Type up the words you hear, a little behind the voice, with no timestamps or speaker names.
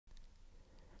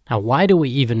Now, why do we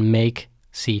even make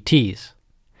CTs?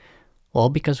 Well,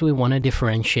 because we want to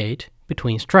differentiate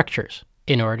between structures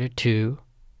in order to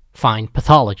find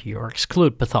pathology or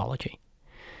exclude pathology.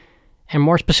 And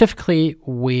more specifically,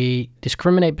 we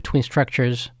discriminate between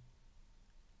structures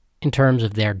in terms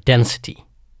of their density,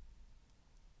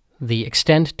 the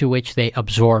extent to which they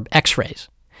absorb X-rays.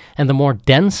 And the more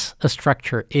dense a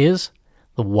structure is,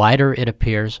 the wider it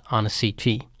appears on a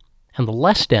CT. And the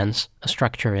less dense a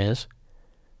structure is,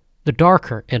 the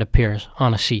darker it appears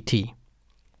on a CT.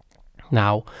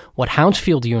 Now, what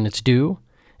Houndsfield units do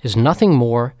is nothing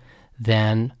more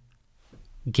than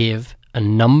give a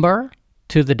number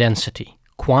to the density,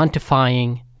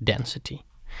 quantifying density.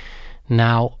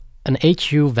 Now, an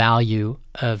HU value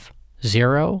of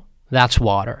 0, that's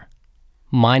water.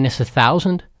 Minus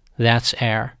 1,000, that's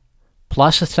air.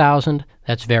 Plus 1,000,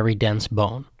 that's very dense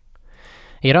bone.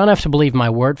 You don't have to believe my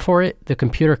word for it. The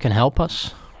computer can help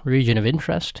us. Region of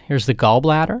interest. Here's the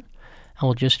gallbladder. And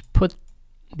we'll just put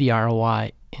the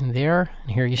ROI in there.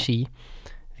 And here you see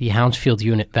the Houndsfield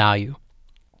unit value.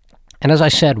 And as I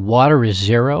said, water is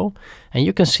 0. And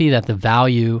you can see that the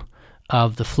value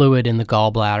of the fluid in the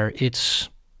gallbladder, it's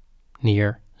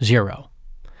near 0.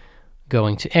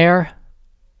 Going to air,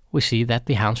 we see that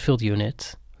the Houndsfield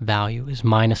unit value is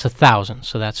minus 1,000.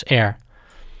 So that's air.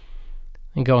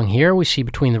 And going here, we see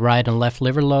between the right and left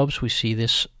liver lobes, we see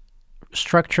this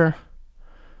structure.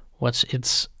 What's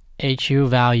its HU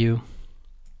value?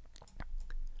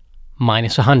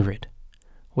 Minus 100,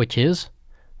 which is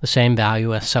the same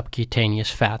value as subcutaneous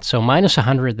fat. So minus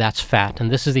 100, that's fat. And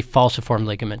this is the falciform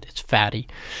ligament. It's fatty.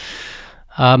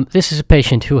 This is a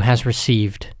patient who has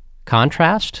received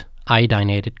contrast,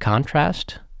 iodinated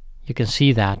contrast. You can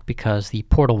see that because the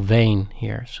portal vein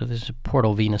here, so this is a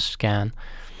portal venous scan,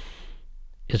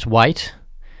 is white.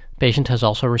 Patient has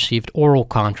also received oral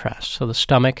contrast. So the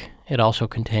stomach, it also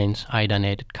contains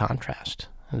iodinated contrast.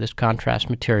 And this contrast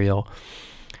material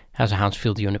has a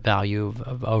Houndsfield unit value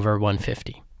of over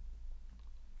 150.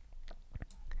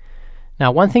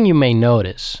 Now, one thing you may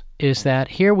notice is that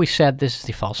here we said this is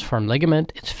the falciform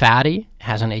ligament. It's fatty, it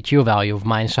has an HU value of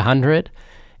minus 100,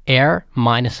 air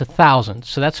minus 1,000.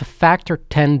 So that's a factor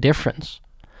 10 difference.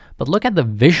 But look at the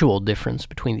visual difference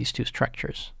between these two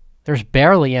structures. There's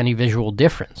barely any visual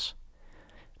difference.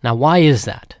 Now, why is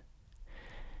that?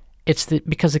 It's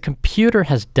because the computer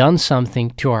has done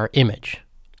something to our image.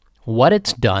 What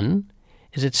it's done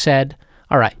is it said,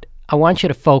 all right, I want you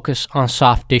to focus on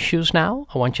soft tissues now.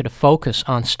 I want you to focus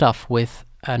on stuff with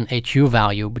an HU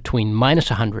value between minus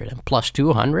 100 and plus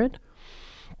 200.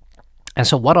 And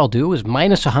so what I'll do is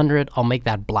minus 100, I'll make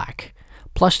that black.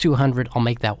 Plus 200, I'll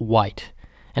make that white.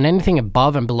 And anything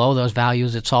above and below those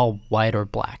values, it's all white or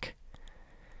black.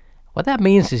 What that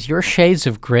means is your shades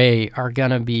of gray are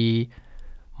going to be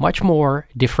much more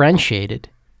differentiated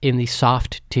in the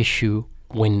soft tissue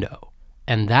window.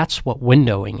 And that's what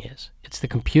windowing is. It's the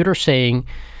computer saying,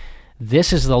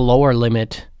 this is the lower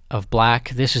limit of black,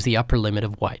 this is the upper limit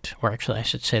of white. Or actually, I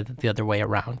should say that the other way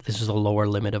around. This is the lower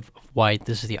limit of white,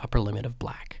 this is the upper limit of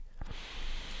black.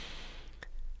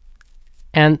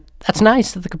 And that's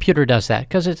nice that the computer does that,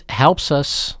 because it helps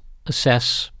us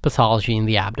assess pathology in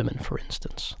the abdomen, for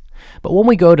instance. But when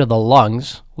we go to the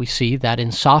lungs, we see that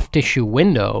in soft tissue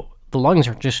window, the lungs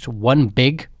are just one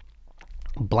big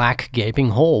black gaping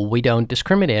hole. We don't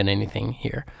discriminate anything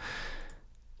here.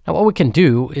 Now what we can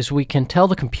do is we can tell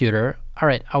the computer, all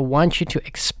right, I want you to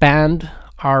expand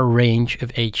our range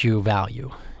of HU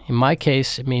value. In my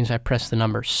case, it means I press the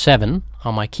number 7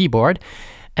 on my keyboard,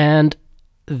 and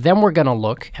then we're going to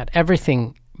look at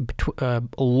everything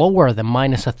lower than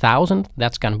minus 1,000,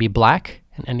 that's going to be black,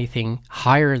 and anything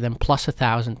higher than plus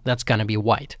 1,000, that's going to be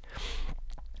white.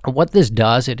 And what this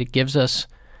does, it gives us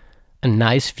a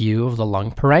nice view of the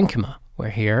lung parenchyma, where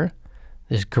here,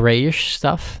 this grayish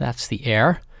stuff, that's the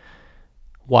air,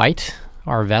 white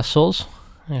are vessels,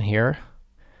 and here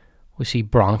we see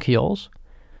bronchioles.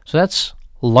 So that's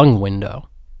lung window.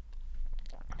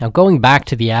 Now going back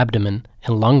to the abdomen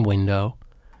and lung window,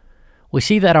 we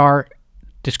see that our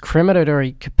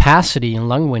discriminatory capacity in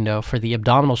lung window for the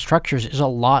abdominal structures is a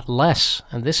lot less,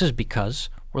 and this is because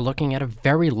we're looking at a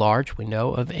very large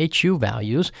window of HU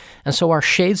values, and so our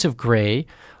shades of gray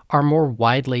are more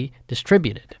widely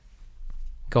distributed.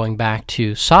 Going back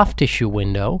to soft tissue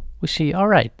window, we see, all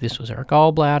right, this was our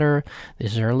gallbladder,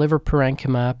 this is our liver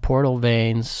parenchyma, portal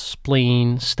veins,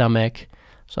 spleen, stomach,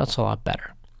 so that's a lot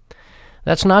better.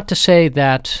 That's not to say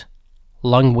that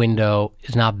lung window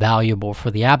is not valuable for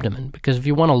the abdomen, because if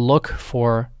you want to look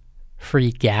for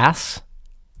free gas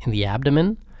in the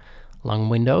abdomen, lung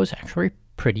window is actually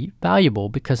pretty valuable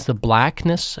because the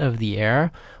blackness of the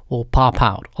air will pop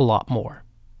out a lot more.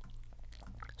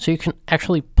 So you can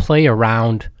actually play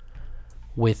around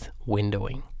with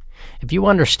windowing. If you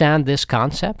understand this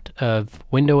concept of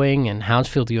windowing and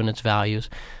Houndsfield units values,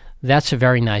 that's a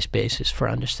very nice basis for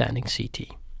understanding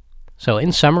CT. So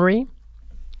in summary,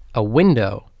 a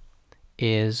window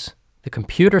is the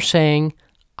computer saying,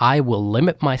 I will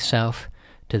limit myself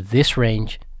to this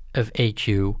range of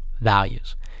HU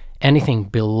values. Anything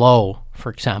below,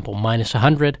 for example, minus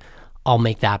 100, I'll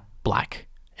make that black.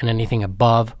 And anything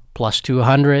above plus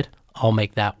 200, I'll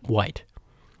make that white.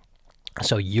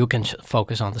 So you can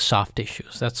focus on the soft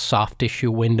tissues. That's soft tissue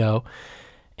window.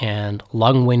 And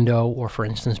lung window, or for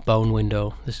instance, bone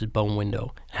window. This is bone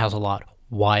window. It has a lot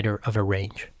wider of a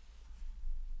range.